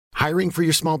Hiring for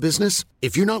your small business?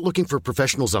 If you're not looking for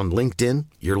professionals on LinkedIn,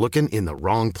 you're looking in the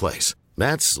wrong place.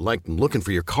 That's like looking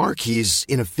for your car keys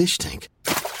in a fish tank.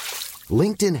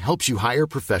 LinkedIn helps you hire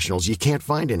professionals you can't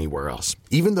find anywhere else,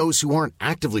 even those who aren't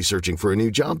actively searching for a new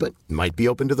job but might be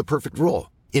open to the perfect role.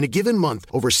 In a given month,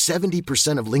 over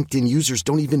 70% of LinkedIn users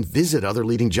don't even visit other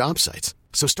leading job sites.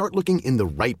 So start looking in the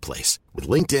right place. With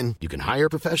LinkedIn, you can hire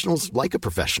professionals like a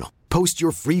professional. Post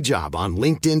your free job on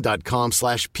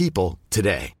linkedin.com/people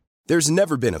today. There's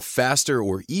never been a faster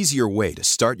or easier way to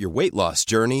start your weight loss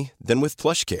journey than with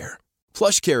PlushCare.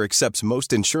 PlushCare accepts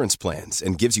most insurance plans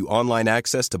and gives you online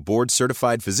access to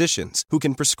board-certified physicians who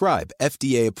can prescribe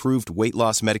FDA-approved weight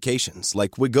loss medications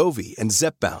like Wegovy and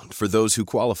Zepbound for those who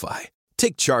qualify.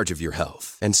 Take charge of your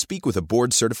health and speak with a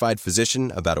board-certified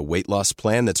physician about a weight loss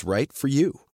plan that's right for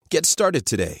you. Get started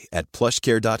today at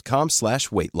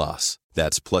plushcare.com/weight loss.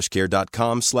 That's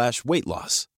plushcare.com/weight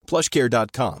loss.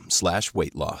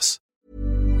 plushcare.com/weight loss.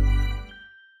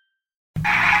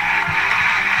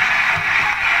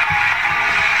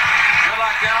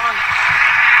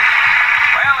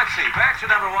 Well, let's see. Baxter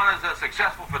number one is a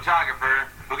successful photographer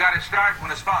who got his start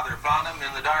when his father found him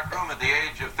in the dark room at the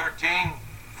age of 13,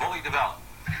 fully developed.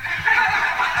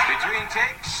 Between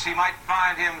takes, he might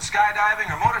find him skydiving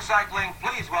or motorcycling.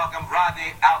 Please welcome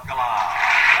Rodney Alcala.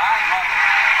 Rod, welcome.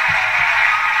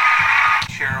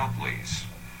 Cheryl, please.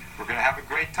 We're going to have a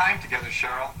great time together,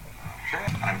 Cheryl. Okay.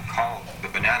 I'm called the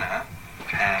Banana,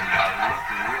 and I look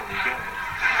really good.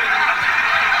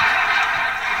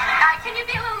 Can you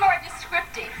be a little more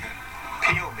descriptive?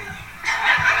 Peel me.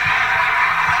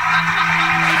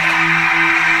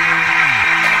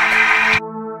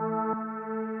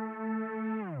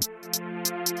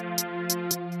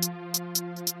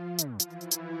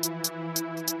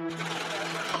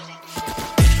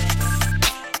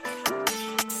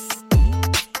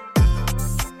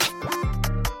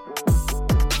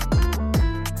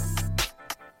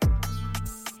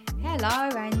 Hello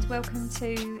and welcome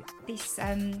to this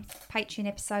Patreon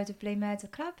episode of Blue Murder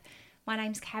Club. My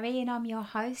name's Carrie and I'm your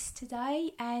host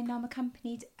today, and I'm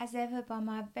accompanied as ever by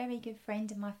my very good friend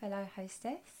and my fellow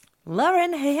hostess,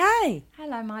 Lauren. Hey.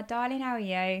 Hello my darling, how are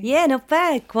you? Yeah, not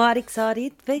bad. Quite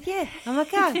excited, but yeah, I'm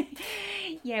okay.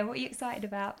 Yeah, what are you excited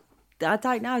about? I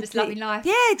don't know. Just loving life?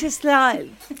 Yeah, just like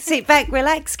sit back,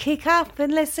 relax, kick up,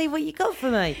 and let's see what you got for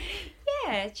me.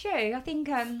 Yeah, true. I think,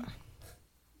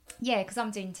 yeah, because I'm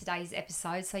doing today's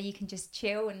episode, so you can just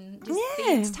chill and just be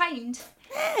entertained.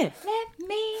 Yeah. Let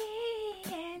me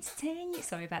entertain you.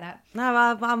 Sorry about that. No,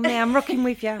 I'm rocking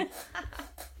with you.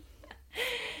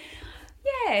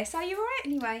 Yeah, so you're right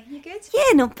anyway. You good?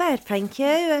 Yeah, not bad, thank you.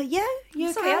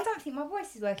 You Sorry, okay? I don't think my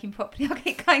voice is working properly. I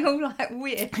get going all like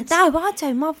weird. No, I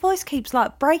do. My voice keeps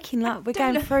like breaking, like we're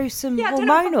going through some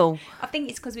hormonal. I think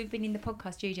it's because we've been in the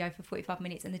podcast studio for 45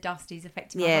 minutes and the dust is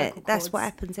affecting my Yeah, vocal cords. that's what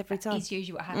happens every time. It's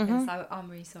usually what happens, so I'm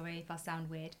really sorry if I sound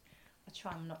weird. I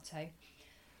try not to.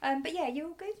 But yeah, you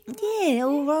all good? Yeah,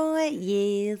 all right.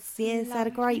 Yes. Had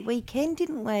a great weekend,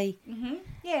 didn't we?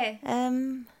 Yeah.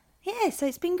 Yeah, so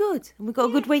it's been good. And we've got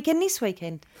a good weekend this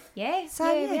weekend. Yeah,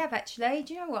 So, we yeah. have actually.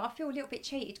 Do you know what? I feel a little bit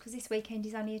cheated because this weekend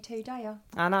is only a 2-dayer.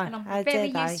 I know. And I'm How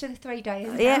very dare they? used to the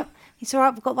 3-dayers Yeah, now. it's all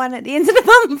right. We've got one at the end of the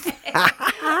month.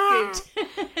 Good.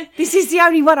 This is the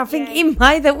only one I think Yeah. in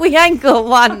May that we ain't got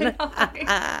one.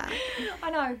 I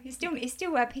know. It's still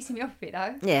pissing me off a bit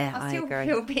though. Yeah, I I still agree.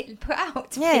 feel a bit put out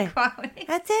to Yeah. be quite honest.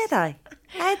 How dare they?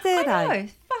 How dare I know. they?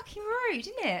 It's fucking rude,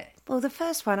 isn't it? Well, the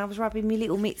first one I was rubbing my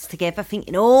little mitts together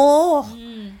thinking, oh,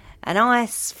 a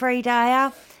nice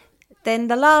 3-dayer. Then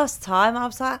the last time I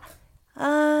was like,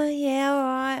 oh, yeah, all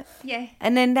right. Yeah.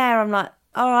 And then there I'm like,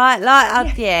 all right,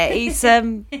 he's,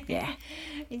 yeah.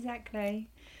 Exactly.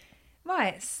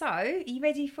 Right, so are you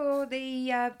ready for the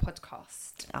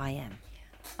podcast? I am.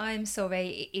 I'm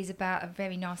sorry, it is about a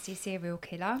very nasty serial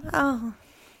killer. Oh,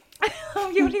 Oh,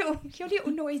 your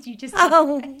little noise you just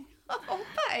oh, made. Oh,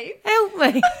 babe. help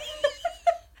me.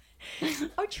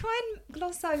 I'll try and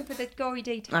gloss over the gory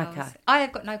details. Okay. I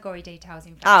have got no gory details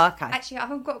in fact. Oh, okay. Actually,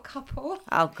 I've got a couple,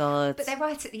 Oh, God. but they're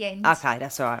right at the end. Okay,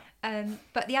 that's all right.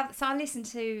 But the other, so I listened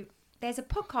to. There's a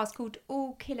podcast called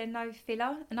All Killer No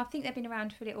Filler, and I think they've been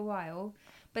around for a little while.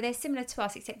 But they're similar to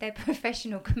us, except they're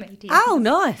professional comedians. Oh,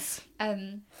 nice.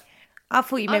 I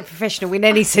thought you meant I- professional in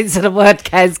any sense of the word,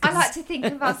 Kaz. I like to think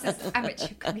of us as amateur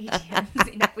comedians.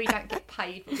 In that we don't get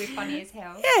paid, but we're funny as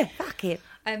hell. Yeah, fuck it.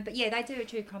 But yeah, they do a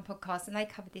true crime podcast, and they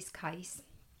cover this case,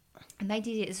 and they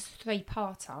did it as a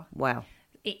 3-parter. Wow.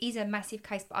 It is a massive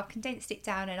case, but I've condensed it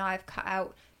down, and I've cut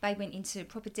out. They went into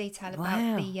proper detail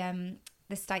Wow. about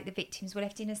the state the victims were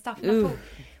left in and stuff. And I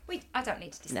thought, I don't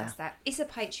need to discuss that. It's a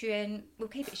Patreon. We'll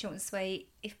keep it short and sweet.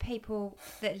 If people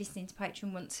that are listening to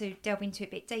Patreon want to delve into it a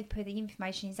bit deeper, the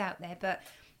information is out there. But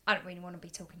I don't really want to be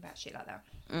talking about shit like that.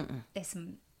 There's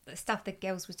some stuff the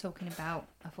girls were talking about.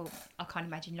 I thought, I can't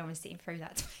imagine Lauren sitting through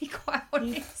that, to be quite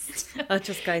honest. I'm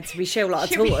just going to Michelle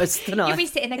like a tortoise tonight. You'll be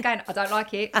sitting there going, I don't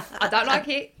like it. I don't like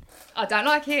it. I don't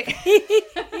like it.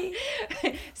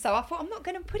 So I thought, I'm not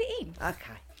going to put it in.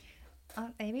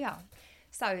 Okay. There we are.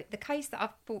 So the case that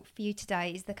I've brought for you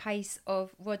today is the case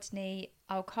of Rodney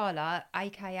Alcala,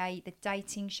 a.k.a. the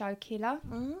dating show killer.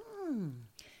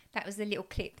 That was the little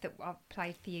clip that I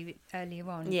played for you earlier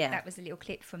on. Yeah. That was a little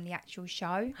clip from the actual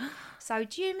show. So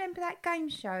do you remember that game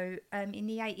show in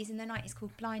the 80s and the 90s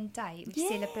called Blind Date with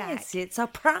Cilla Black? Yes, it's a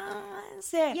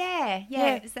prize. Yeah.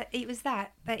 It was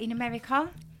that, but in America.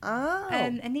 Oh.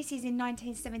 And this is in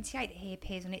 1978 that he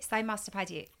appears on it. So they must have had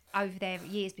it over there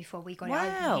years before we got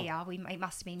it over here. It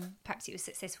must have been, perhaps it was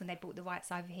successful when they bought the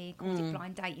rights over here, called it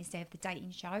Blind Date instead of the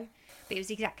dating show. But it was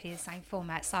exactly the same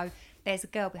format. So there's a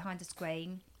girl behind a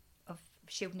screen of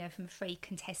shielding her from 3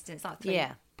 contestants, like 3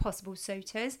 possible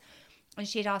suitors. And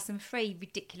she'd ask them 3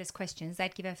 ridiculous questions.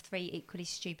 They'd give her 3 equally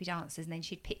stupid answers, and then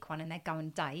she'd pick one and they'd go on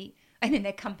a date. And then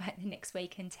they'd come back the next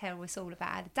week and tell us all about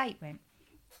how the date went.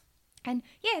 And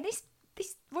yeah, this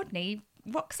Rodney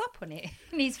rocks up on it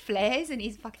in his flares and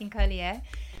his fucking curly hair,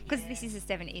 because this is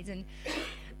the 70s and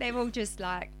they're all just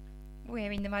like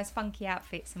wearing the most funky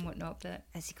outfits and whatnot. But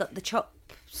has he got the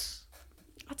chops?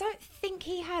 I don't think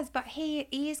he has, but he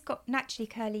has got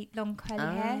naturally long curly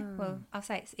hair. Well, I'll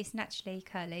say it's naturally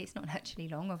curly. It's not naturally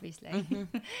long, obviously.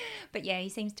 But yeah, he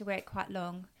seems to wear it quite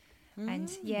long.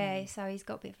 And yeah, so he's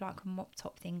got a bit of like a mop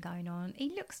top thing going on.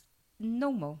 He looks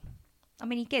normal. I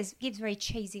mean, he gives very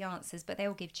cheesy answers, but they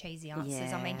all give cheesy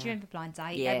answers. Yeah. I mean, during the Blind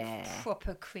Date, they were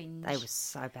proper cringe. They were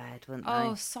so bad, weren't they?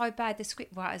 Oh, so bad. The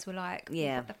script writers were like,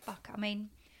 yeah, what the fuck? I mean,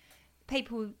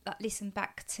 people listen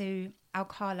back to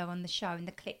Alcala on the show and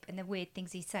the clip and the weird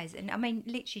things he says. And I mean,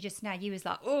 literally just now, you was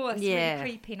like, oh, that's really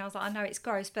creepy. And I was like, I know it's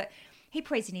gross, but he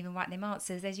probably didn't even write them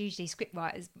answers. There's usually script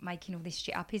writers making all this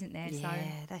shit up, isn't there? Yeah, so,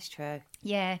 that's true.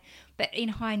 Yeah, but in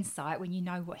hindsight, when you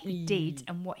know what he did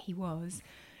and what he was,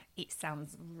 it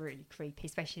sounds really creepy,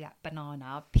 especially that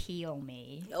banana peel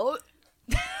me. Oh,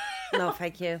 no,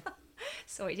 thank you.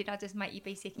 Sorry, did I just make you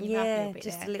be sick in your mouth a little bit?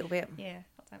 Just a little bit. Yeah,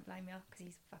 I don't blame you, because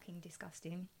he's fucking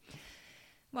disgusting.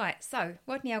 Right, so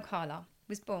Rodney Alcala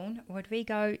was born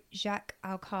Rodrigo Jacques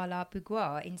Alcala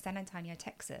Bourgois in San Antonio,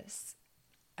 Texas,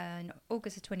 on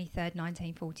August the 23rd,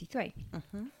 1943.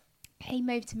 He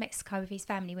moved to Mexico with his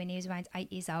family when he was around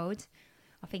 8 years old.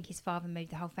 I think his father moved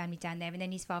the whole family down there, and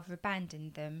then his father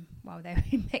abandoned them while they were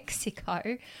in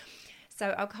Mexico.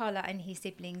 So Alcala and his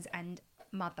siblings and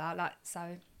mother,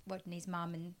 so Rodney's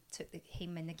mum, and took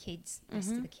him and the kids, the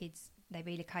rest of the kids, they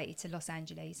relocated to Los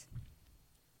Angeles.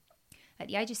 At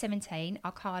the age of 17,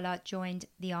 Alcala joined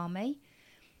the army.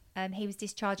 He was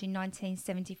discharged in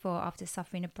 1974 after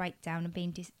suffering a breakdown and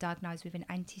being diagnosed with an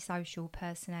antisocial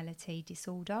personality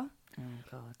disorder. Oh,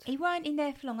 God. He weren't in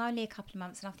there for long, only a couple of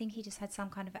months, and I think he just had some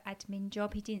kind of an admin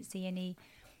job. He didn't see any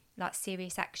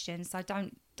serious action, so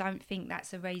don't think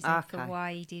that's a reason for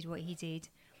why he did what he did.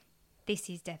 This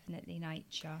is definitely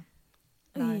nature.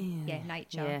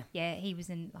 Nature. Yeah, he was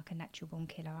a natural born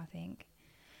killer, I think.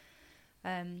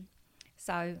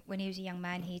 So when he was a young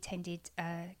man, he attended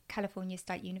California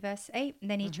State University, and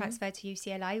then he transferred to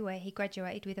UCLA, where he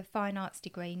graduated with a fine arts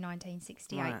degree in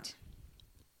 1968. Right.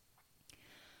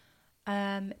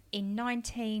 In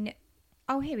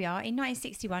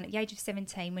 1961, at the age of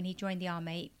 17, when he joined the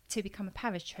army to become a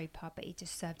paratrooper, but he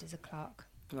just served as a clerk.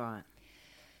 Right.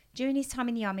 During his time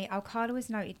in the army, Alcala was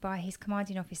noted by his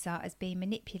commanding officer as being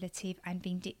manipulative and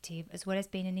vindictive, as well as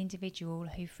being an individual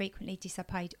who frequently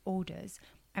disobeyed orders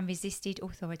and resisted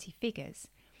authority figures.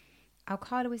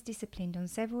 Alcala was disciplined on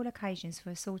several occasions for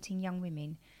assaulting young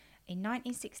women. In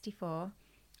 1964,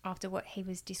 after what he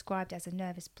was described as a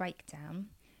nervous breakdown,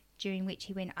 during which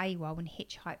he went AWOL and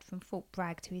hitchhiked from Fort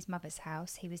Bragg to his mother's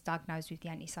house, he was diagnosed with the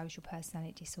antisocial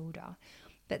personality disorder.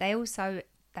 But they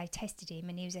tested him,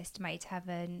 and he was estimated to have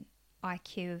an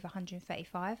IQ of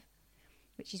 135,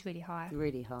 which is really high.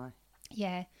 Really high.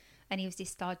 Yeah, and he was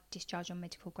discharged on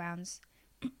medical grounds.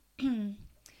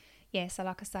 Yeah, so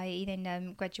like I say, he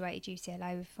then graduated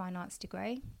UCLA with a fine arts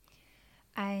degree.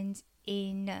 And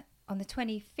on the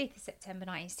 25th of September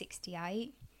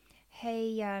 1968,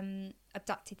 he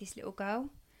abducted this little girl.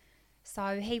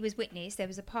 So he was witness. There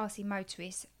was a passing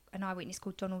motorist, an eyewitness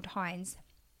called Donald Hines.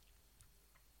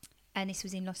 And this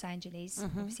was in Los Angeles,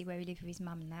 obviously where he lived with his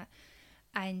mum and that.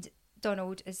 And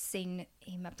Donald has seen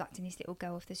him abducting this little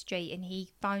girl off the street, and he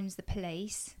phones the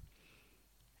police.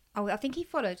 Oh, I think he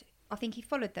followed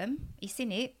them. He's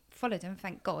seen it, followed them,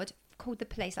 thank God. Called the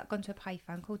police, like gone to a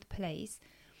payphone, called the police.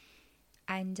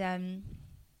 And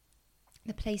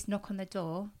the police knock on the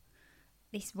door.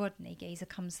 This Rodney geezer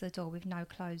comes to the door with no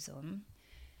clothes on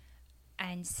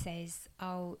and says,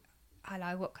 "Oh,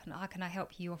 hello, how can I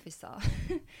help you, officer?"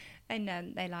 And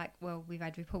they're like, "Well, we've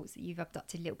had reports that you've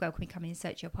abducted a little girl. Can we come in and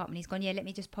search your apartment?" He's gone, "Yeah, let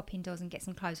me just pop indoors and get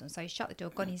some clothes on." So he's shut the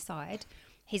door, gone inside.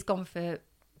 He's gone for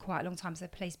quite a long time, so the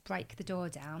police break the door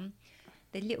down.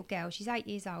 The little girl, she's 8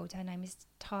 years old. Her name is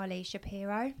Tali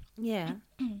Shapiro. Yeah.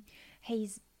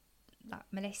 He's like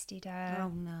molested her. Oh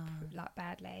no. Like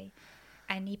badly.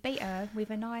 And he beat her with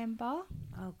an iron bar.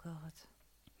 Oh God.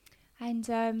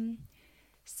 And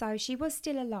so she was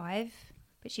still alive,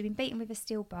 but she'd been beaten with a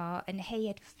steel bar, and he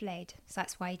had fled. So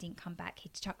that's why he didn't come back.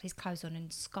 He'd chucked his clothes on and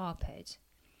scarpered.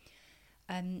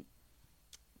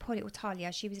 Poor little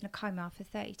Talia, she was in a coma for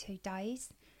 32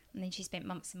 days. And then she spent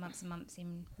months and months and months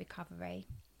in recovery.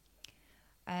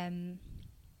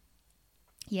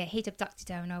 He'd abducted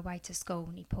her on her way to school,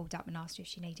 and he pulled up and asked her if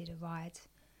she needed a ride.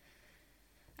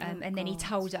 And then he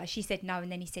told her, she said no, and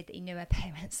then he said that he knew her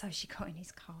parents, so she got in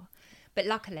his car. But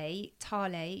luckily,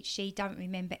 Tali, she don't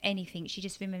remember anything. She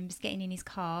just remembers getting in his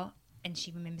car, and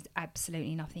she remembers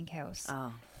absolutely nothing else.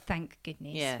 Oh. Thank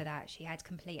goodness for that. She had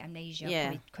complete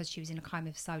amnesia because she was in a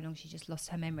coma for so long, she just lost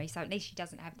her memory. So at least she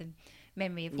doesn't have the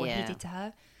memory of what he did to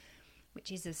her,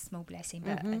 which is a small blessing,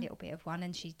 but a little bit of one,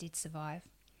 and she did survive.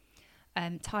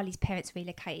 Tali's parents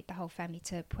relocated the whole family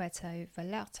to Puerto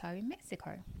Vallarta in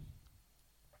Mexico.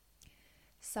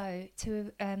 So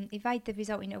to evade the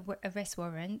resulting arrest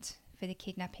warrant for the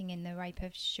kidnapping and the rape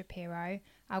of Shapiro,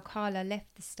 Alcala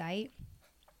left the state,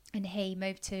 and he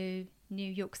moved to New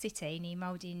York City, and he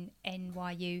enrolled in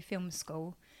NYU Film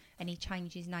School, and he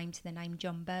changed his name to the name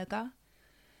John Berger.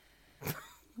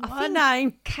 What a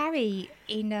name. Carrie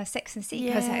in Sex and the City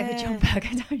goes out of a John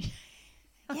Berger, don't you?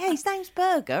 Yeah, his name's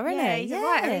Berger, isn't he? He's a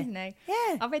writer, isn't he?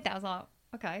 Yeah. I read that, I was like,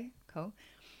 okay, cool.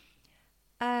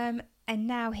 And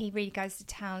now he really goes to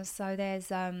town. So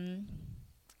there's a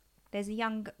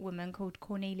young woman called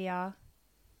Cornelia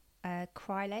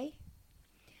Criley,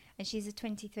 and she's a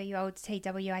 23-year-old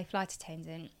TWA flight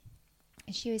attendant.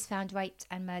 And she was found raped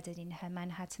and murdered in her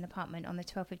Manhattan apartment on the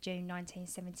 12th of June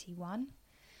 1971.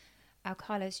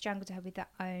 Alcala strangled her with their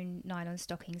own nylon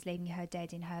stockings, leaving her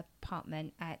dead in her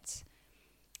apartment at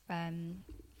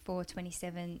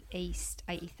 427 East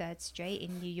 83rd Street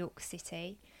in New York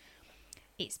City.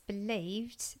 It's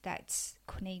believed that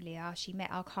Cornelia, she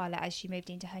met Alcala as she moved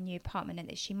into her new apartment, and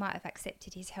that she might have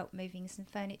accepted his help moving some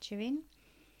furniture in.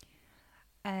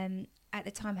 At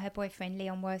the time, her boyfriend,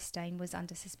 Leon Werstein, was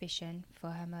under suspicion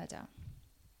for her murder.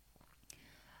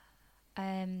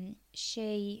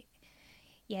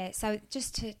 So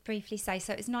just to briefly say,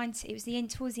 so it was towards the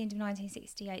end of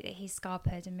 1968 that he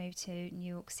scarpered and moved to New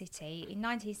York City. In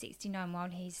 1969, while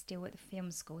he's still at the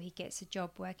film school, he gets a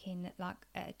job working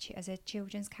as a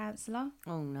children's counsellor.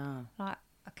 Oh no! Like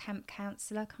a camp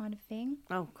counsellor kind of thing.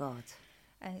 Oh God!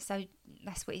 So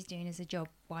that's what he's doing as a job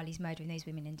while he's murdering these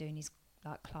women and doing his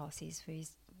classes for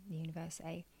his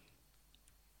university.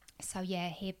 So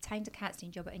he obtained a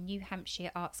counselling job at a New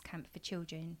Hampshire arts camp for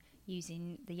children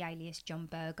using the alias John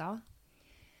Berger.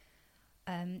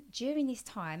 During this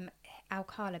time,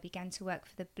 Alcala began to work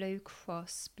for the Blue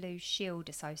Cross Blue Shield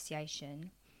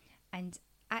Association, and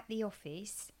at the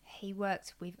office he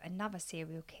worked with another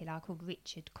serial killer called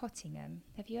Richard Cottingham.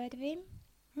 Have you heard of him?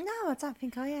 No, I don't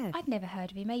think I have. I'd never heard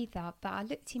of him either, but I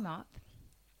looked him up,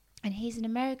 and he's an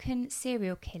American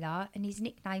serial killer, and his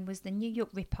nickname was the New York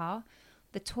Ripper,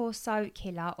 the Torso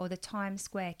Killer, or the Times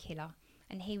Square Killer,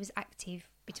 and he was active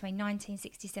between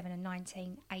 1967 and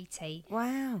 1980.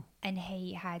 Wow. And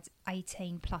he had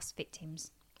 18 plus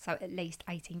victims. So at least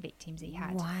 18 victims he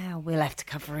had. Wow, we'll have to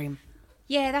cover him.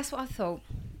 Yeah, that's what I thought.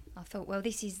 I thought, well,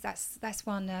 that's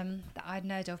one that I'd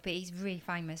heard of, but he's really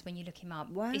famous when you look him up.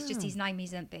 Wow. It's just his name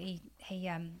isn't, but he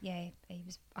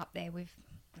was up there with,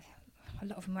 a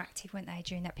lot of them were active, weren't they,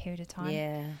 during that period of time?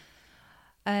 Yeah.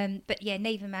 But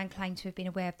neither man claimed to have been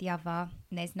aware of the other,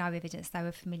 and there's no evidence they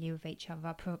were familiar with each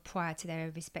other prior to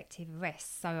their respective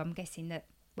arrests. So I'm guessing that,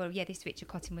 this Richard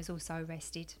Cotton was also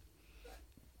arrested.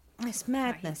 That's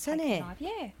madness, isn't it?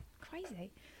 Yeah,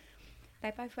 crazy.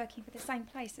 They're both working for the same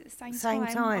place at the same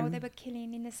time. Oh, they were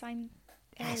killing in the same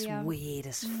area. That's weird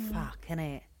as fuck, isn't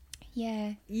it?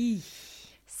 Yeah. Eesh.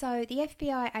 So the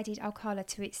FBI added Alcala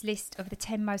to its list of the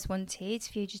 10 most wanted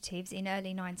fugitives in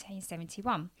early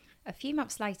 1971. A few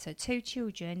months later, 2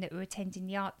 children that were attending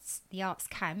the arts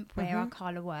camp where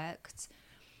Alcala worked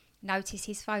noticed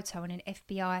his photo on an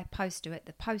FBI poster at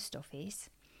the post office.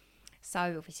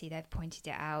 So obviously they've pointed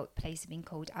it out. Police have been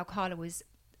called. Alcala was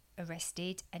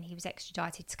arrested and he was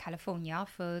extradited to California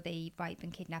for the rape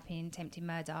and kidnapping and attempted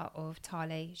murder of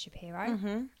Tali Shapiro.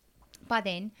 Mm-hmm. By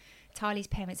then, Tali's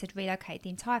parents had relocated the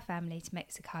entire family to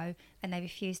Mexico and they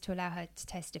refused to allow her to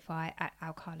testify at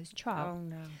Alcala's trial. Oh,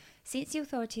 no. Since the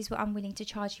authorities were unwilling to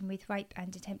charge him with rape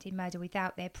and attempted murder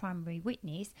without their primary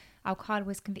witness, Alcala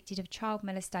was convicted of child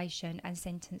molestation and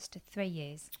sentenced to 3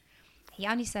 years. He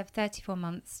only served 34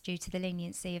 months due to the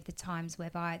leniency of the times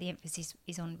whereby the emphasis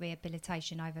is on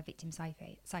rehabilitation over victim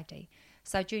safety.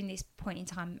 So during this point in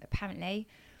time, apparently,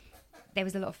 there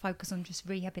was a lot of focus on just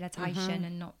rehabilitation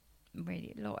and not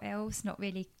really a lot else, not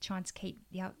really trying to keep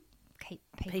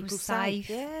people safe.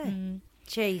 Yeah.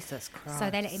 Jesus Christ. So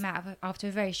they let him out after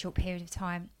a very short period of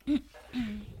time.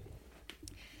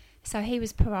 So he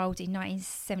was paroled in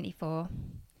 1974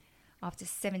 after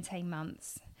 17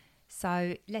 months.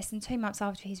 So less than 2 months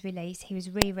after his release, he was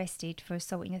rearrested for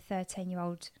assaulting a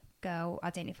 13-year-old girl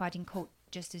identified in court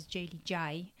just as Julie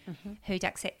J, who'd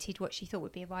accepted what she thought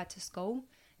would be a ride to school.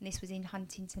 And this was in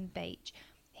Huntington Beach.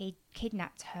 He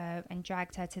kidnapped her and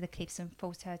dragged her to the cliffs and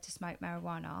forced her to smoke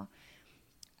marijuana.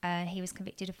 He was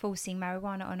convicted of forcing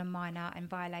marijuana on a minor and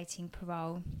violating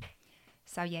parole.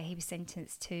 So, yeah, he was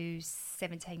sentenced to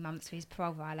 17 months for his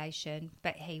parole violation,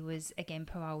 but he was again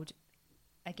paroled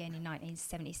again in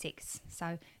 1976.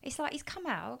 So it's like he's come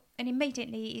out and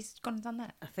immediately he's gone and done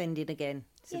that. Offended again.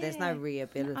 So there's no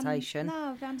rehabilitation.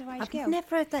 No, the underage I've girl.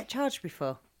 never heard that charge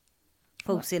before.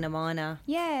 Forcing a minor.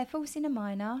 Yeah, forcing a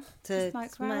minor to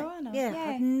smoke marijuana. Yeah,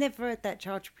 I've never heard that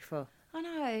charge before. I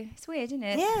know. It's weird, isn't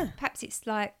it? Yeah. Perhaps it's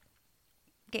like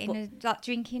getting like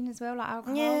drinking as well, like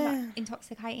alcohol, like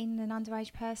intoxicating an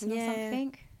underage person or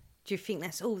something. Do you think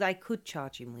that's all they could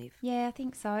charge him with? Yeah, I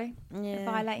think so. Yeah.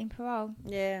 Violating parole.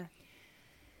 Yeah.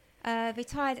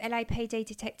 Retired LAPD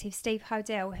detective Steve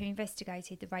Hodel, who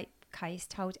investigated the rape case,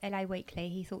 told LA Weekly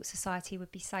he thought society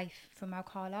would be safe from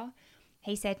Alcala.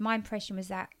 He said, "My impression was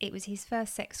that it was his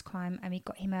first sex crime and we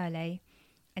got him early,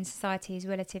 and society is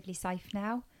relatively safe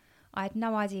now. I had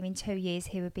no idea in 2 years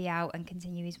he would be out and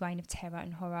continue his reign of terror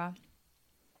and horror.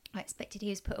 I expected he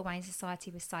was put away and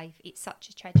society was safe. It's such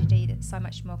a tragedy that so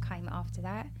much more came after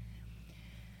that."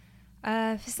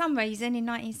 For some reason, in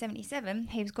 1977,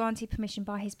 he was granted permission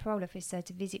by his parole officer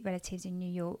to visit relatives in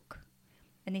New York.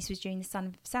 And this was during the Son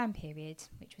of Sam period,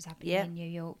 which was happening in New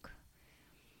York.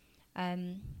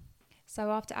 So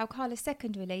after Alcala's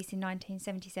second release in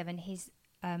 1977, his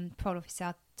parole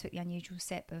officer took the unusual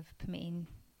step of permitting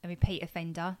a repeat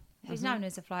offender, who's known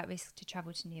as a flight risk, to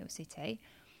travel to New York City.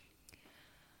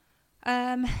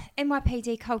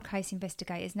 NYPD cold case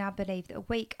investigators now believe that a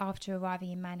week after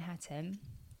arriving in Manhattan,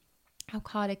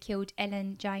 Alcala killed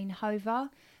Ellen Jane Hoover,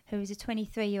 who was a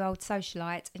 23-year-old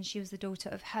socialite, and she was the daughter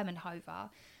of Herman Hoover,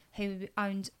 who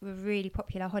owned a really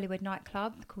popular Hollywood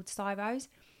nightclub called Cyro's.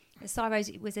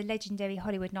 Cyro's was a legendary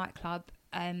Hollywood nightclub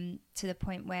to the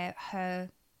point where her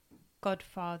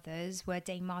godfathers were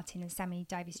Dean Martin and Sammy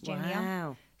Davis Jr.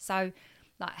 Wow. So,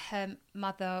 like, her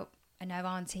mother and her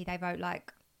auntie, they wrote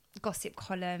like gossip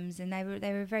columns, and they were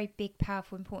a very big,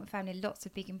 powerful, important family. Lots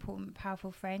of big, important,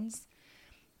 powerful friends.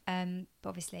 But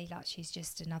obviously, like, she's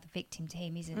just another victim to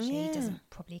him, isn't she? He doesn't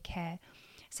probably care.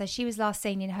 So she was last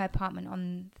seen in her apartment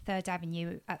on 3rd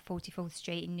Avenue at 44th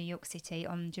Street in New York City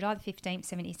on July the 15th,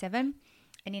 77.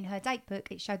 And in her date book,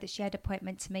 it showed that she had an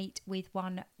appointment to meet with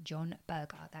one John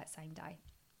Berger that same day.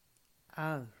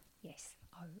 Oh. Yes.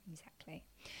 Oh, exactly.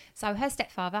 So her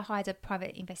stepfather hired a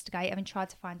private investigator and tried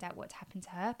to find out what happened to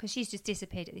her, because she's just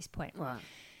disappeared at this point. Right.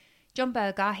 John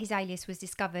Berger, his alias, was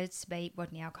discovered to be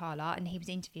Rodney Alcala, and he was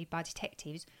interviewed by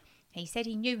detectives. He said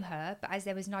he knew her, but as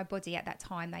there was no body at that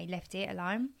time, they left it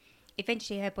alone.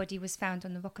 Eventually, her body was found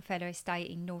on the Rockefeller estate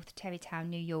in North Tarrytown,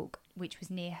 New York, which was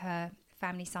near her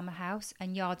family summer house,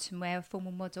 and yards from where a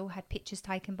former model had pictures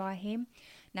taken by him.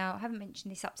 Now, I haven't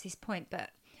mentioned this up to this point,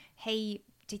 but he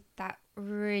did that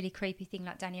really creepy thing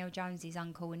like Danielle Jones's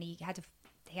uncle, and he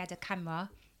had a camera,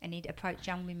 and he'd approach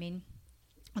young women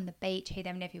on the beach, hear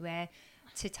them everywhere,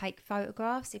 to take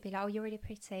photographs. He'd be like, "Oh, you're really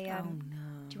pretty.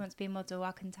 Do you want to be a model?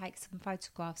 I can take some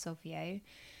photographs of you."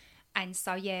 And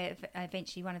so,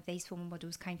 eventually one of these former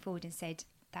models came forward and said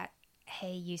that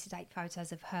he used to take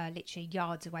photos of her literally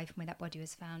yards away from where that body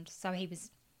was found. So he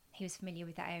was familiar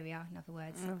with that area, in other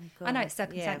words. Oh, I know it's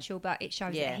circumstantial, but it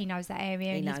shows that he knows that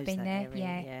area and he's been there.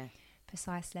 Area,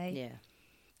 precisely.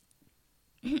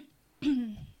 Yeah.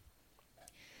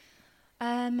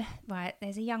 Right,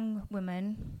 there's a young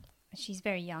woman. She's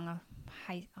very young. I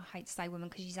I hate to say woman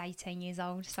because she's 18 years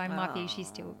old, so in my view she's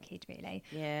still a kid really.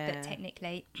 Yeah. But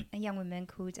technically, a young woman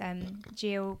called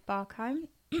Jill Barcombe,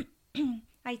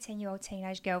 18-year-old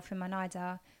teenage girl from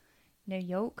Oneida, New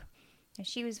York. And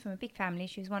she was from a big family.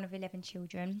 She was one of 11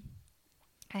 children.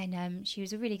 And she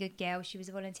was a really good girl. She was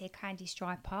a volunteer candy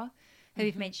striper, who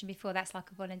we've mentioned before. That's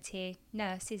like a volunteer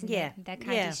nurse, isn't it? They're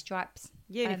candy stripes,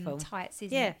 tights,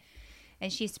 isn't it?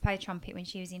 And she used to play trumpet when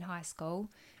she was in high school.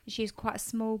 And she was quite a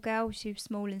small girl. She was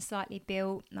small and slightly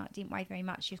built. Didn't weigh very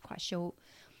much. She was quite short.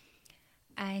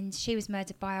 And she was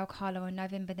murdered by Alcala on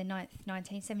November the 9th,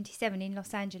 1977 in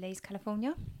Los Angeles,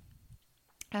 California.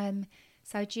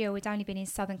 So Jill had only been in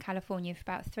Southern California for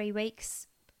about 3 weeks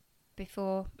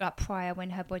prior, when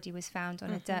her body was found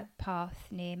on a dirt path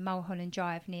near Mulholland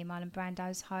Drive near Marlon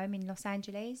Brando's home in Los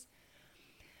Angeles.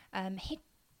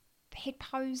 He'd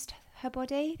posed her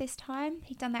body this time.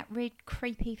 He'd done that weird,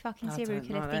 creepy fucking serial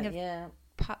killer thing of...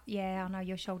 I know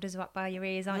your shoulders are up by your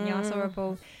ears, aren't you? It's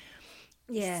horrible.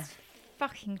 Yeah. It's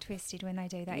fucking twisted when they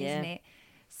do that, isn't it?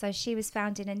 So she was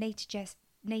found in a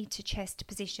knee-to-chest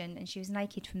position, and she was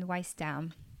naked from the waist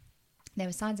down. There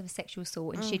were signs of a sexual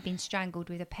assault, and she'd been strangled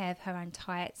with a pair of her own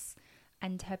tights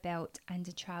and her belt and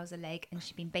a trouser leg, and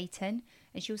she'd been beaten.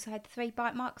 And she also had 3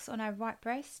 bite marks on her right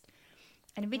breast.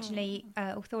 And originally,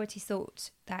 authorities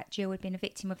thought that Jill had been a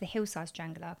victim of the Hillside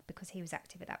Strangler because he was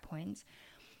active at that point.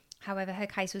 However, her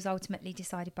case was ultimately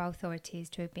decided by authorities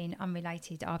to have been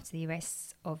unrelated after the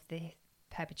arrests of the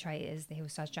perpetrators. The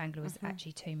Hillside Strangler was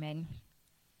actually 2 men.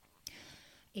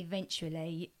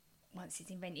 Eventually, once it's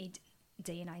invented,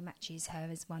 DNA matches her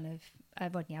as one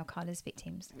of Rodney Alcala's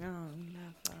victims.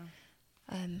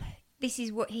 This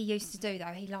is what he used to do,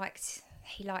 though. He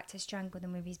liked to strangle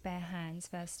them with his bare hands,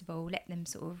 first of all, let them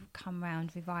sort of come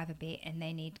round, revive a bit, and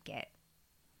then he'd get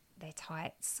their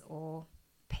tights or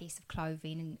piece of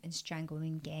clothing and strangle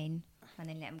them again, and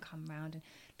then let them come round. And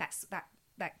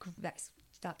that's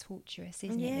torturous,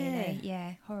 isn't it, really?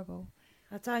 Yeah, horrible.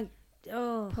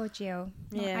 Poor Jill.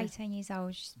 18 years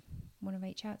old. Just want to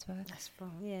reach out to her. That's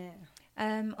fine,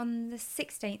 on the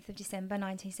 16th of December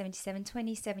 1977,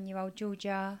 27-year-old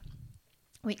Georgia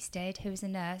Wickstead, who was a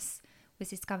nurse, was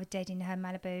discovered dead in her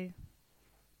Malibu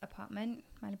apartment,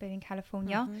 Malibu in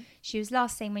California. She was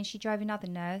last seen when she drove another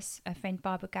nurse, her friend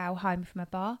Barbara Gale, home from a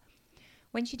bar.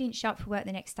 When she didn't show up for work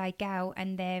the next day, Gale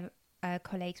and their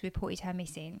colleagues reported her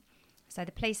missing. So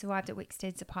the police arrived at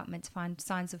Wickstead's apartment to find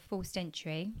signs of forced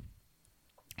entry.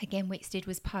 Again, Wickstead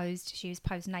was posed. She was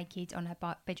posed naked on her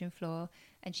bedroom floor,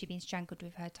 and she'd been strangled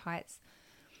with her tights.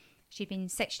 She'd been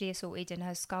sexually assaulted, and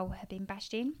her skull had been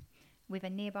bashed in with a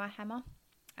nearby hammer,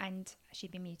 and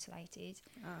she'd been mutilated.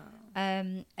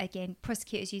 Again,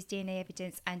 prosecutors used DNA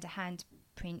evidence and a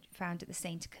handprint found at the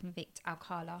scene to convict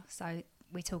Alcala. So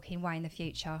we're talking way in the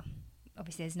future.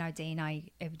 Obviously, there's no DNA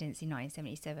evidence in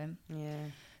 1977.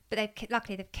 Yeah. But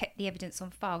luckily they've kept the evidence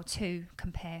on file to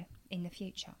compare in the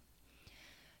future.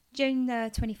 June the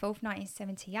 24th,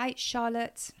 1978,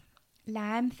 Charlotte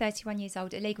Lamb, 31 years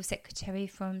old, a legal secretary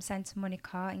from Santa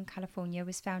Monica in California,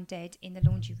 was found dead in the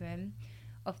laundry room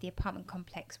of the apartment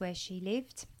complex where she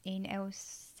lived in El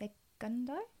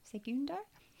Segundo.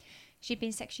 She'd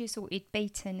been sexually assaulted,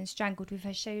 beaten and strangled with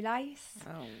her shoelace.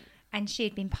 And she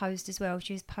had been posed as well.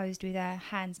 She was posed with her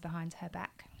hands behind her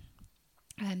back.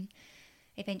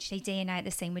 Eventually, DNA at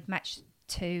the scene would match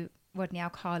to Rodney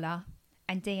Alcala,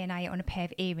 and DNA on a pair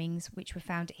of earrings, which were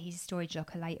found at his storage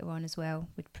locker later on as well,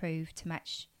 would prove to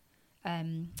match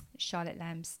Charlotte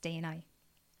Lamb's DNA.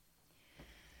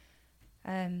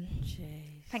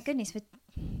 Thank goodness for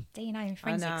DNA and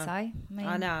forensics, though.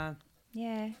 I know.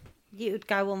 Yeah. It would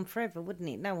go on forever, wouldn't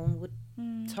it? No one would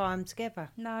tie them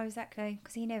together. No, exactly,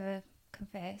 because he never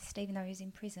confessed, even though he was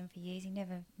in prison for years. He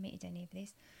never admitted any of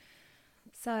this.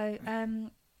 So,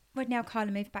 Rodney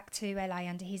Alcala moved back to LA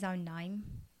under his own name,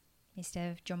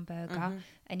 instead of John Berger.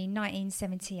 And in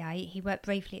 1978, he worked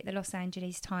briefly at the Los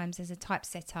Angeles Times as a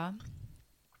typesetter.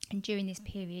 And during this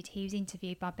period, he was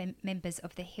interviewed by members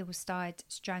of the Hillside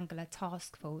Strangler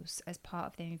Task Force as part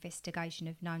of their investigation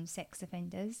of known sex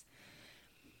offenders.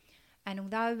 And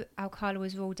although Alcala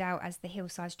was ruled out as the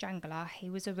Hillside Strangler, he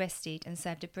was arrested and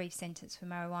served a brief sentence for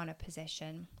marijuana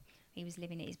possession. He was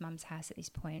living at his mum's house at this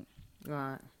point.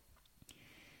 Right.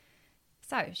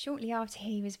 So, shortly after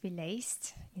he was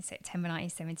released, in September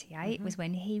 1978, was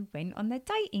when he went on the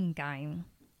dating game.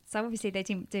 So, obviously, they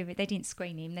didn't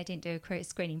screen him. They didn't do a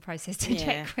screening process to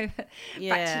check whether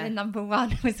Bachelor number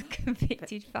 1 was a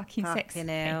convicted fucking sex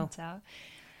offender.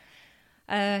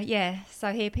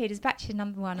 So he appeared as Bachelor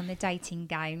number 1 on the Dating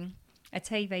Game, a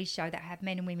TV show that had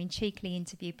men and women cheekily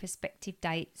interview prospective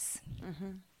dates.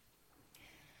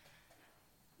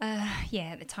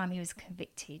 At the time he was a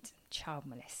convicted child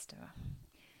molester.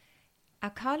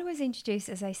 Alcala was introduced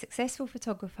as a successful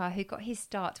photographer who got his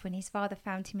start when his father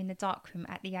found him in the darkroom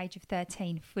at the age of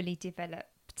 13, fully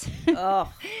developed.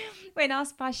 Oh. When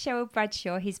asked by Cheryl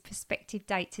Bradshaw, his prospective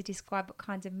date, to describe what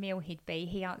kind of meal he'd be,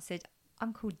 he answered,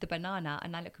 "I'm called the banana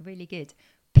and I look really good.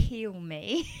 Peel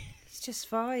me." It's just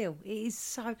vile. It is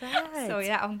so bad. Sorry,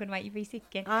 that I'm going to make you be sick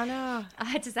again. I know. I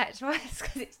had to say it twice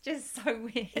because it's just so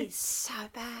weird. It's so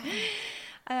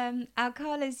bad.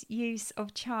 Alcala's use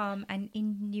of charm and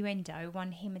innuendo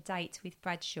won him a date with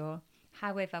Bradshaw.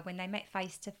 However, when they met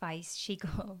face to face, she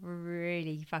got a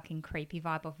really fucking creepy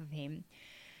vibe off of him.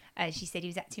 She said he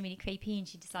was acting really creepy and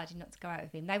she decided not to go out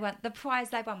with him. The prize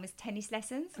they won was tennis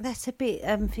lessons. That's a bit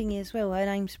thingy as well. Her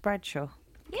name's Bradshaw.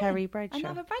 Yeah, Carrie Bradshaw.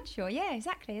 Another Bradshaw, yeah,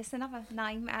 exactly. It's another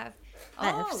name out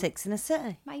of Sex and the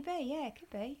City. Maybe, yeah, it could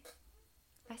be.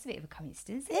 That's a bit of a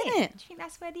coincidence, Isn't it? Do you think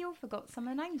that's where the author got some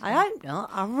of the names from? I hope not.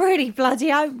 I really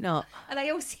bloody hope not. Are they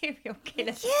all serial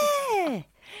killers? Yeah.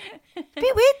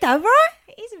 Bit weird though, right?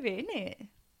 It is a bit, isn't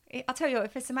it? I'll tell you what,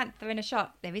 if a Samantha and a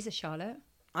Charlotte, there is a Charlotte.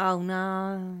 Oh,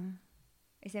 no.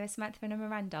 Is there a Samantha and a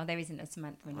Miranda? There isn't a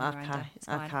Samantha and a Miranda. It's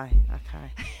fine.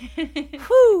 Okay.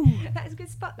 Whew. That's a good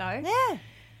spot, though. Yeah.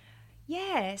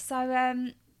 Yeah,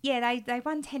 so, they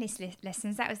won tennis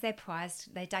lessons. That was their prize.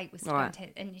 Their date was right.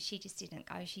 Tennis, and she just didn't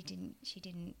go. She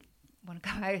didn't want to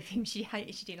go out with him. She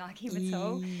didn't like him at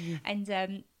all.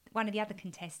 And one of the other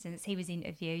contestants, he was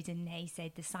interviewed, and he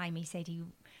said the same. He said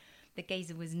the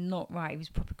geezer was not right. He was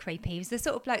proper creepy. He was the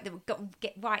sort of bloke that would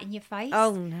get right in your face.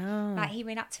 Oh, no. Like, he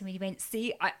went up to me, he went,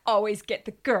 "See, I always get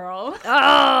the girl."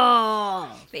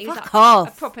 Oh, but he was fuck like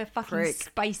off. a proper fucking prick.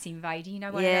 Space invader. You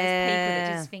know, one of those people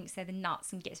that just thinks they're the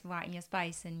nuts and gets right in your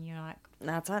space, and you're like,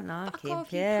 no, I don't like fuck him.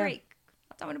 off, you prick.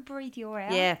 I don't want to breathe your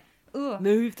air. Yeah. Ugh.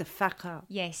 Move the fuck up.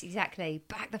 Yes, exactly.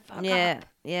 Back the fuck up.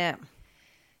 Yeah.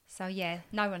 So, yeah,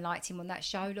 no one liked him on that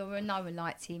show, Laura. No one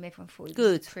liked him. Everyone thought he was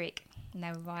Good. a prick. And they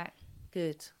were right.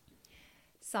 Good.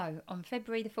 So, on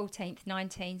February the 14th,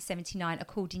 1979,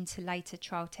 according to later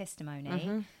trial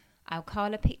testimony,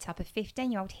 Alcala picked up a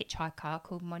 15-year-old hitchhiker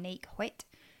called Monique Huet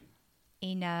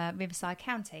in Riverside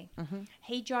County.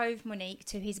 He drove Monique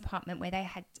to his apartment where they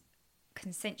had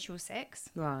consensual sex.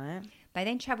 Right. They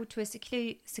then travelled to a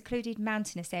secluded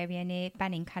mountainous area near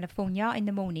Banning, California in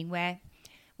the morning, where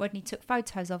Rodney took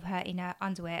photos of her in her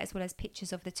underwear as well as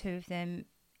pictures of the two of them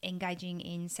engaging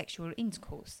in sexual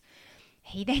intercourse.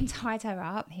 He then tied her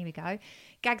up, here we go,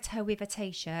 gagged her with a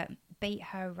t-shirt, beat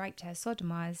her, raped her,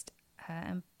 sodomised her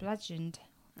and bludgeoned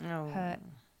her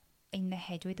in the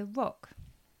head with a rock.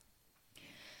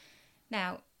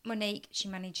 Now, Monique, she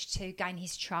managed to gain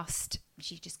his trust.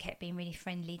 She just kept being really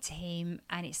friendly to him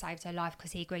and it saved her life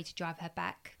because he agreed to drive her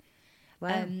back.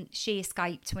 Wow. She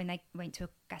escaped when they went to a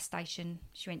gas station.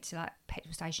 She went to like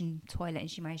petrol station toilet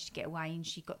and she managed to get away and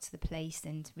she got to the police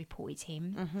and reported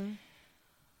him.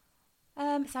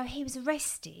 So he was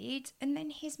arrested and then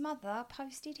his mother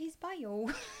posted his bail.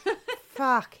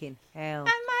 Fucking hell.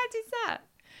 How mad is that?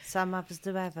 Some mothers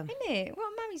do have them. Isn't it?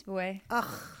 What a mummy's boy.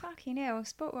 Ugh. Fucking hell,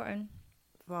 spot rotten.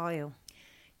 Vile.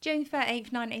 June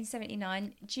 13th,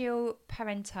 1979, Jill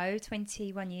Parento,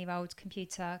 21-year-old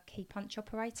computer key punch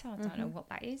operator. I don't know what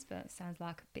that is, but it sounds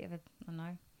like a bit of a, I don't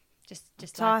know, just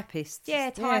typist.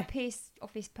 Like, typist,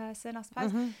 office person, I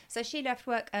suppose. So she left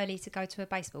work early to go to a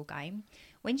baseball game.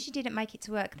 When she didn't make it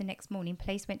to work the next morning,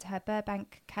 police went to her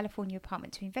Burbank, California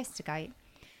apartment to investigate.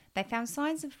 They found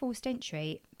signs of forced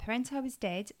entry. Parento was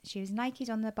dead. She was naked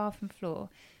on the bathroom floor.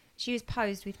 She was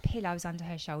posed with pillows under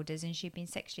her shoulders and she'd been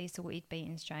sexually assaulted,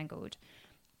 beaten, strangled.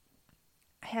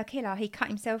 Her killer, he cut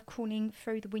himself crawling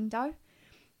through the window,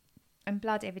 and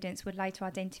blood evidence would later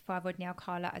identify Rodney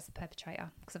Alcala as the perpetrator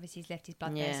because obviously he's left his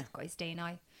blood there, so got his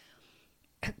DNA.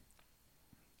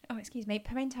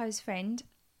 Parento's friend,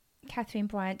 Catherine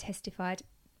Bryant, testified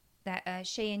that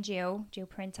she and Jill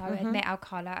Parento, had met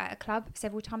Alcala at a club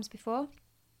several times before.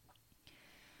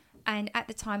 And at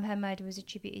the time, her murder was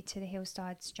attributed to the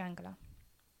Hillside Strangler.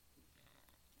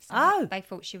 So they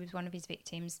thought she was one of his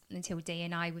victims until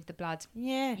DNA with the blood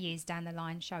years down the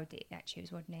line showed it actually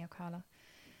was Rodney Alcala.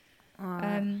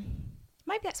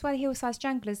 Maybe that's why the Hillside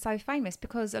Strangler is so famous,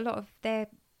 because a lot of their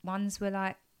ones were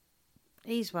like...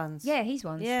 His ones. Yeah, his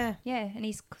ones. Yeah. Yeah, and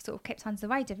he's sort of kept under the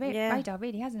radar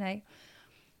really, hasn't he?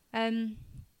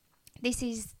 This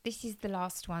is the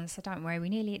last one, so don't worry,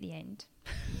 we're nearly at the end.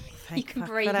 You can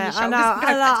breathe.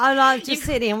 I like just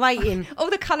sitting here and waiting. All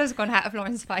the colours gone out of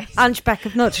Lauren's face. Hunchback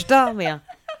of Notre Dame. I'm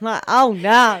like, oh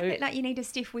no. Look like you need a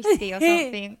stiff whiskey or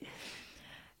something.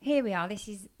 here we are.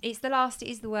 It's the last. It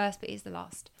is the worst, but it's the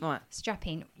last. Right. Strap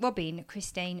in. Robin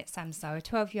Christine Samso, a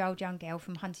 12-year-old young girl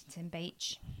from Huntington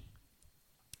Beach.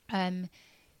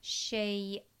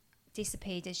 She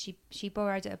disappeared as she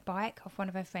borrowed a bike off one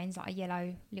of her friends, like a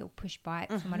yellow little push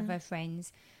bike from one of her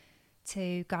friends,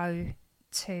 to go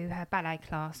to her ballet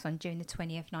class on June the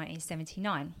 20th,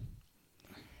 1979.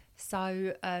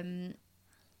 So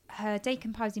her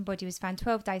decomposing body was found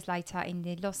 12 days later in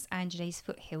the Los Angeles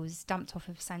foothills, dumped off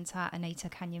of Santa Anita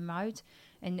Canyon Road.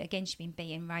 And again, she'd been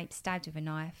beaten, raped, stabbed with a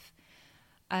knife.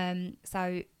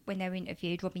 So when they were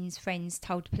interviewed, Robin's friends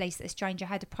told police that a stranger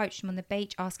had approached them on the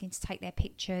beach asking to take their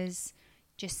pictures,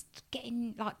 just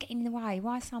getting in the way.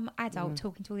 Why some adult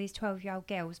talking to all these 12-year-old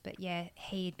girls? But yeah,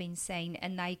 he had been seen,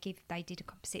 and they did a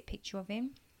composite picture of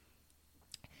him.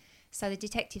 So the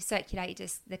detective circulated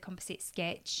the composite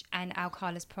sketch, and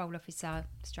Alcala's parole officer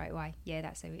straight away. Yeah,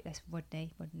 that's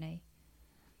Rodney.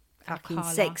 Fucking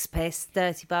Alcala. sex pest,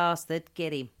 dirty bastard.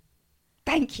 Get him.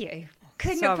 Thank you.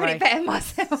 Couldn't have put it better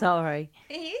myself. Sorry.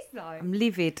 It is though. I'm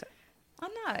livid. I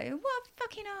know. What a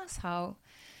fucking asshole.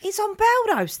 He's on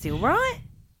bail though still, right?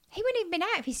 He wouldn't even been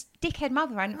out if his dickhead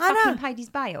mother hadn't I fucking know. paid his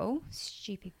bail.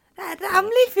 Stupid. I'm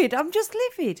livid. I'm just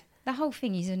livid. The whole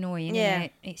thing is annoying, Yeah. isn't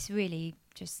it? It's really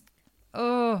just...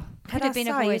 Oh, Can could I have been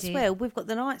say avoided. as well, we've got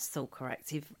the Night Stalker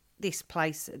Active this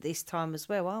place at this time as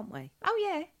well, aren't we? Oh,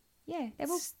 yeah. Yeah.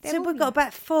 They're So we've got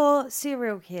about 4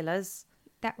 serial killers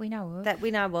that we know of. that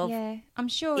we know of Yeah. I'm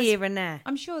sure... here and there.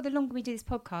 I'm sure the longer we do this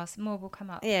podcast, more will come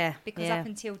up. Yeah, Because yeah. up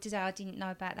until today, I didn't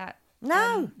know about that.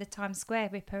 No. The Times Square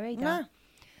Ripper either. No.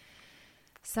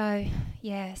 So,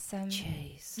 yes.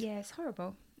 Jeez. Yeah, it's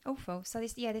horrible. Awful. So,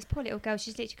 this poor little girl,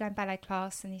 she's literally going ballet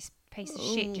class, and this piece of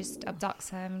shit just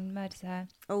abducts her and murders her.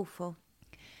 Awful.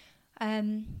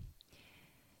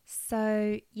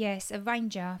 So, yes, a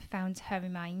ranger found her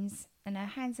remains, and her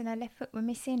hands and her left foot were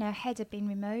missing. Her head had been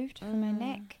removed from her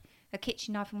neck. A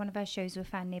kitchen knife and one of her shoes were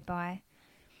found nearby.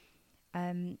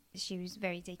 She was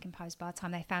very decomposed by the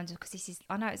time they found her, because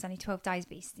I know it's only 12 days,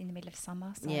 but it's in the middle of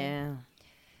summer. So. Yeah.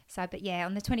 So, but yeah,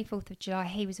 on the 24th of July,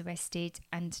 he was arrested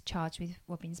and charged with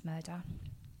Robin's murder.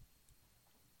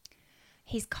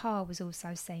 His car was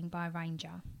also seen by a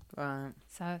ranger. Right.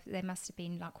 So there must have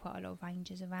been quite a lot of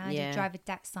rangers around. Yeah. He drove a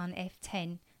Datsun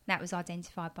F10. That was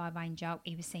identified by a ranger.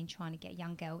 He was seen trying to get a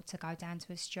young girl to go down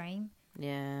to a stream.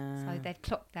 Yeah. So they've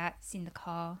clocked that. It's in the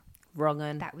car. Wrong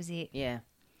un. That was it. Yeah.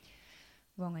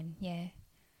 Wrong un, yeah.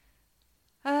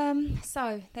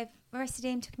 So they've arrested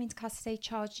him, took him into custody,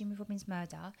 charged him with Robin's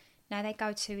murder. Now they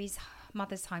go to his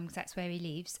mother's home, because that's where he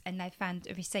lives, and they found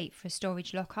a receipt for a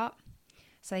storage lockup.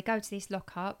 So they go to this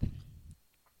lockup,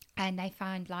 and they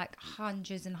found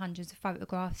hundreds and hundreds of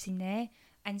photographs in there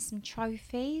and some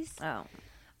trophies. Oh.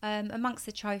 Amongst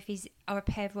the trophies are a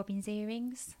pair of Robin's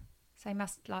earrings. So he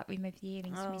must remove the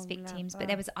earrings from his victims. But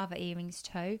there was other earrings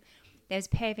too. There was a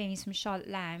pair of earrings from Charlotte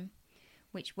Lamb,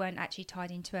 which weren't actually tied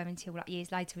into her until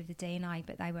years later with the DNA,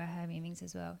 but they were her earrings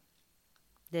as well.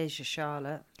 There's your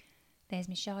Charlotte. There's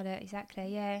Miss Charlotte,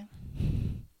 exactly, yeah.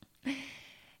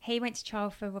 He went to trial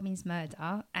for Robin's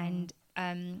murder, and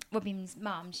Robin's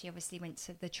mum, she obviously went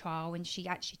to the trial, and she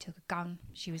actually took a gun.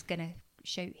 She was going to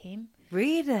shoot him.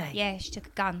 Really? Yeah, she took a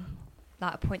gun,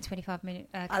 a .25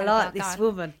 I like this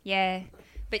woman. Yeah,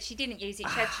 but she didn't use it.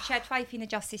 She had faith in the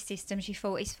justice system. She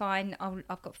thought, it's fine,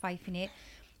 I've got faith in it.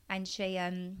 And she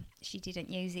didn't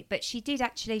use it. But she did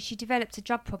actually, she developed a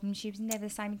drug problem. She was never the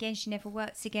same again. She never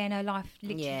worked again. Her life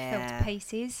literally fell to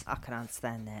pieces. I can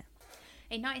understand that.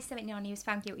 In 1979, he was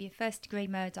found guilty of first-degree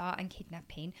murder and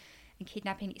kidnapping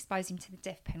exposed him to the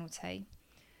death penalty.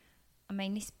 I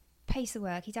mean, this piece of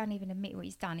work, he don't even admit what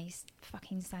he's done. He's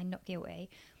fucking saying not guilty.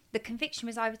 The conviction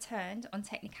was overturned on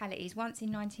technicalities, once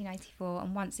in 1984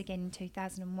 and once again in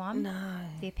 2001. No.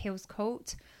 The appeals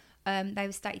court. They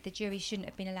were stated the jury shouldn't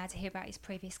have been allowed to hear about his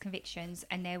previous convictions,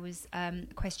 and there was a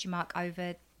question mark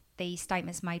over the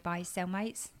statements made by his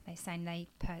cellmates. They're saying they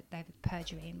were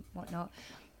perjury and whatnot.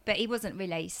 But he wasn't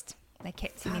released. They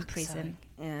kept him in prison.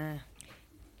 Yeah.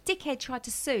 Dickhead tried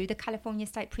to sue the California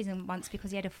State Prison once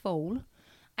because he had a fall,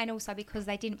 and also because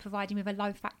they didn't provide him with a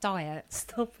low-fat diet.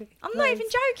 Stop it. I'm not even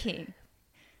joking.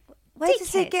 Where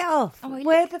does he get off? Oh,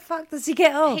 Where the fuck does he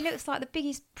get off? He looks like the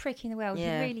biggest prick in the world.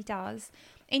 Yeah. He really does.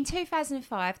 In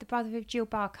 2005, the brother of Jill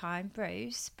Barkheim,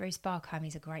 Bruce Barkheim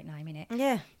is a great name, isn't it?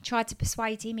 Yeah. Tried to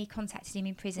persuade him. He contacted him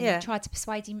in prison. Yeah. He tried to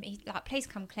persuade him. Please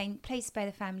come clean. Please spare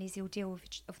the family's ordeal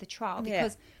of the trial.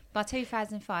 Because by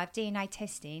 2005, DNA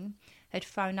testing had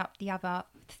thrown up the other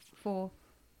 4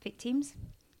 victims.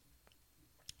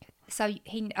 So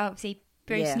he obviously,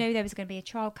 Bruce knew there was going to be a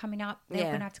trial coming up. They were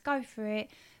going to have to go for it.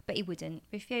 But he wouldn't.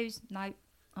 Refused. No.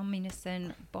 I'm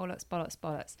innocent, bollocks, bollocks,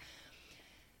 bollocks.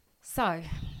 So,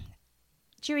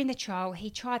 during the trial, he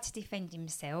tried to defend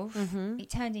himself. It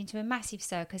turned into a massive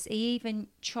circus. He even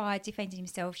tried defending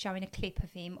himself, showing a clip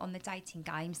of him on the dating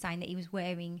game, saying that he was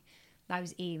wearing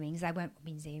those earrings. They weren't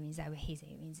Robin's earrings, they were his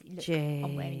earrings. Look,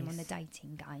 I'm wearing them on the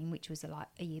dating game, which was like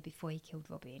a year before he killed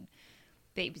Robin.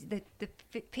 But it was the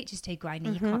picture's too grainy,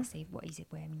 you can't see what he's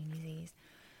wearing in his ears.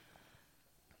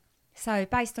 So,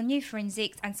 based on new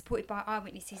forensics and supported by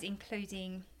eyewitnesses,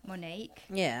 including Monique,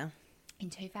 in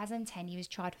 2010, he was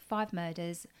tried for 5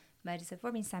 murders of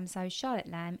Robin Samso, Charlotte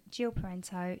Lamb, Jill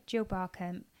Parento, Jill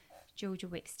Barkham, Georgia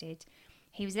Wickstead.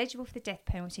 He was eligible for the death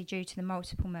penalty due to the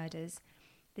multiple murders.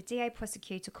 The DA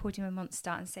prosecutor called him a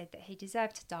monster and said that he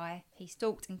deserved to die. He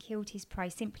stalked and killed his prey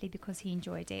simply because he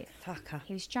enjoyed it. Fucker.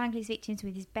 He would strangle his victims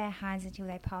with his bare hands until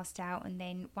they passed out, and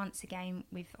then once again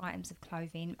with items of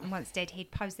clothing. And once dead,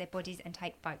 he'd pose their bodies and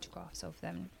take photographs of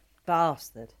them.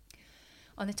 Bastard.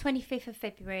 On the 25th of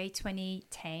February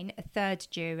 2010, a third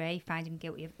jury found him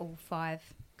guilty of all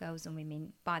 5 girls and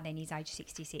women. By then, he's aged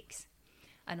 66.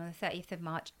 And on the 30th of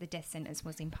March, the death sentence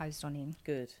was imposed on him.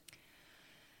 Good.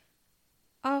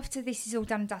 After this is all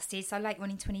done and dusted, so later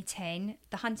on in 2010,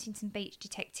 the Huntington Beach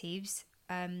detectives,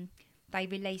 they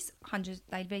released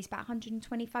about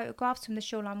 120 photographs from the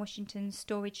Shoreline Washington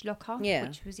storage locker,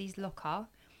 which was his locker.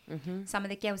 Some of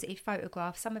the girls that he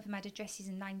photographed, some of them had addresses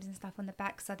and names and stuff on the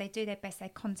back, so they do their best. They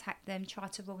contact them, try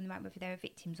to rule them out whether they're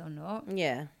victims or not.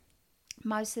 Yeah.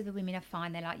 Most of the women are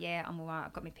fine. They're like, yeah, I'm all right.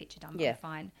 I've got my picture done, but I'm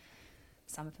fine.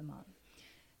 Some of them aren't.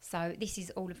 So this is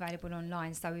all available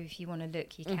online. So if you want to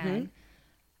look, you can.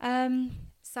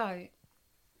 So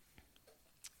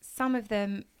some of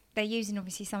them, they're using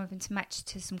obviously some of them to match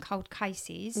to some cold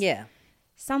cases. Yeah.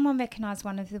 Someone recognised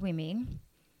one of the women,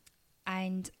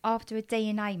 and after a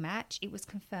DNA match, it was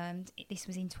confirmed. This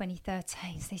was in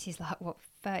 2013. So this is like,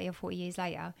 30 or 40 years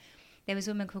later. There was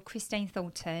a woman called Christine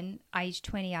Thornton, aged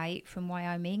 28, from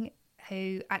Wyoming,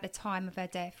 who at the time of her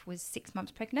death was 6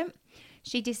 months pregnant.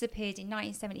 She disappeared in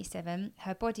 1977.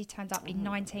 Her body turned up in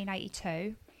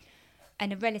 1982.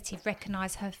 And a relative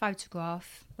recognised her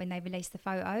photograph when they released the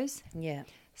photos. Yeah.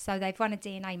 So they've run a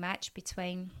DNA match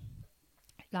between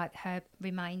like her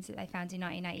remains that they found in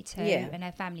 1982 and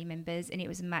her family members, and it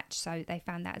was a match, so they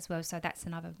found that as well. So that's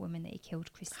another woman that he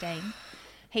killed, Christine.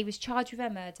 He was charged with her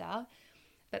murder,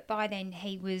 but by then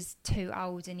he was too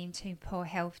old and in too poor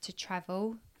health to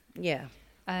travel. Yeah.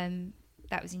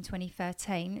 That was in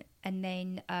 2013. And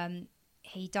then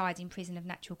he died in prison of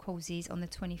natural causes on the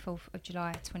 24th of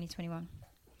July 2021.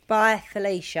 Bye,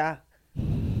 Felicia.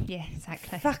 Yeah,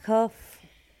 exactly. Fuck off.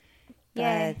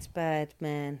 Bad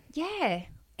man. Yeah.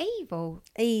 Evil.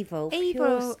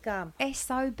 Pure scum.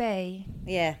 S.O.B.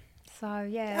 Yeah. So,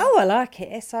 yeah. Oh, I like it.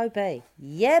 S.O.B.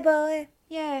 Yeah, boy.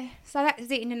 Yeah. So that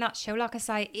is it in a nutshell. Like I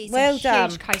say, it's well a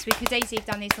done. huge case. We could easily have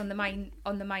done this on the main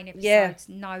episode. Yeah.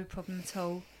 No problem at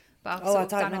all. But I've sort of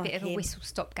done a bit of a whistle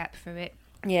stop gap for it.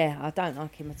 Yeah, I don't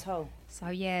like him at all. So,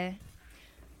 yeah.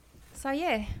 He's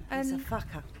a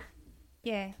fucker.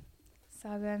 Yeah. So,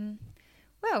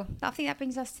 well, I think that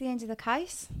brings us to the end of the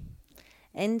case.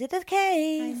 End of the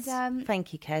case. And,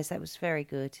 thank you, Kaz. That was very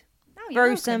good. Oh, you're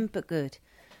gruesome, welcome. But good.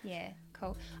 Yeah,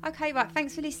 cool. Okay, right.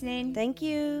 Thanks for listening. Thank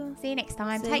you. See you next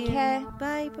time. See Take you. care.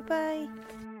 Bye. Bye-bye.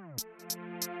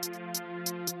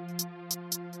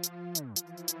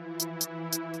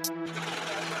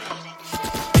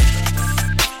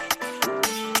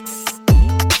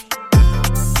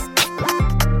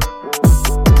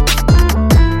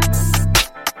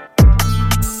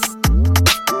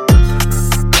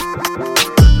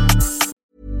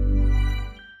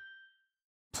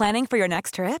 Planning for your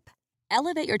next trip?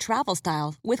 Elevate your travel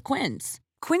style with Quince.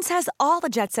 Quince has all the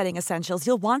jet-setting essentials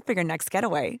you'll want for your next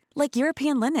getaway, like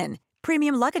European linen,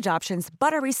 premium luggage options,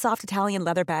 buttery soft Italian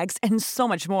leather bags, and so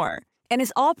much more. And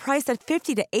is all priced at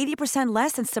 50 to 80%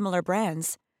 less than similar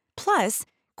brands. Plus,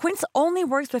 Quince only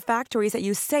works with factories that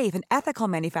use safe and ethical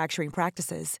manufacturing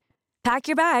practices. Pack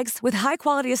your bags with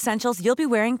high-quality essentials you'll be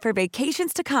wearing for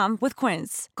vacations to come with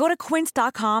Quince. Go to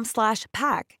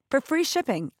quince.com/pack for free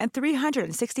shipping and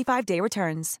 365-day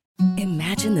returns.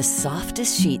 Imagine the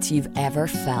softest sheets you've ever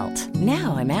felt.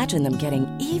 Now imagine them getting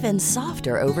even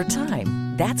softer over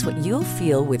time. That's what you'll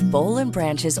feel with Boll &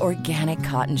 Branch's organic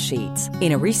cotton sheets.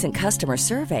 In a recent customer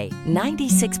survey,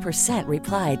 96%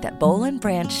 replied that Boll &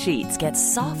 Branch sheets get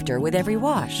softer with every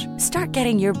wash. Start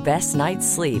getting your best night's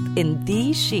sleep in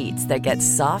these sheets that get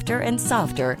softer and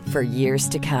softer for years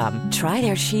to come. Try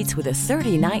their sheets with a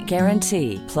 30-night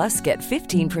guarantee. Plus, get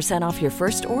 15% off your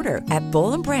first order at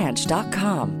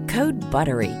bollandbranch.com. Code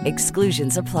BUTTERY.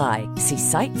 Exclusions apply. See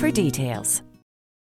site for details.